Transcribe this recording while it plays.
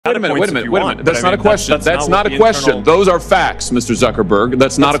Wait a minute. That's not a question. That's not a question. Those are facts, Mr. Zuckerberg.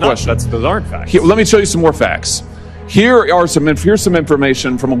 That's not a question. Those aren't facts. Let me show you some more facts. Here's some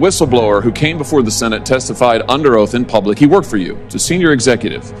information from a whistleblower who came before the Senate, testified under oath in public. He worked for you. It's a senior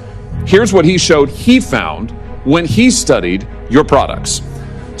executive. Here's what he showed he found when he studied your products.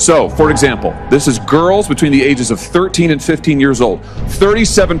 So, for example, this is girls between the ages of 13 and 15 years old.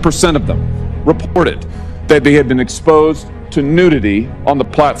 37% of them reported that they had been exposed to nudity on the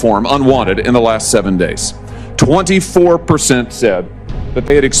platform unwanted in the last 7 days. 24% said that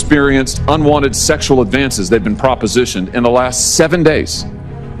they had experienced unwanted sexual advances they'd been propositioned in the last 7 days.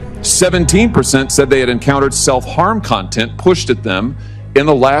 17% said they had encountered self-harm content pushed at them in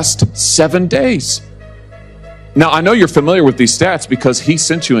the last 7 days. Now, I know you're familiar with these stats because he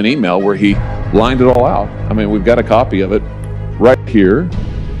sent you an email where he lined it all out. I mean, we've got a copy of it right here.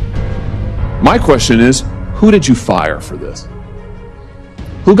 My question is, who did you fire for this?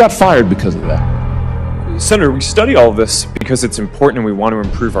 Who got fired because of that? Senator, we study all of this because it's important and we want to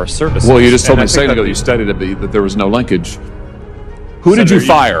improve our services. Well, you just told me a second ago that you studied it, that there was no linkage. Who did you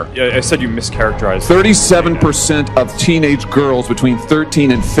fire? I said you mischaracterized. 37% of teenage girls between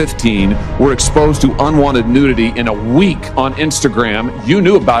 13 and 15 were exposed to unwanted nudity in a week on Instagram. You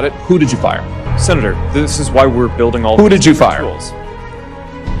knew about it. Who did you fire? Senator, this is why we're building all. Who did you fire? Tools.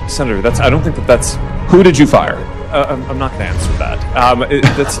 Senator, I don't think that's. Who did you fire? I'm not going to answer that.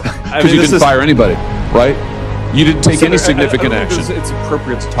 Because you didn't fire anybody, right? You didn't take any significant action. It's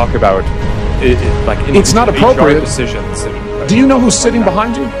appropriate to talk about it's not appropriate. Decisions. Do you know who's sitting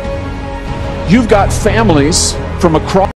behind you? You've got families from across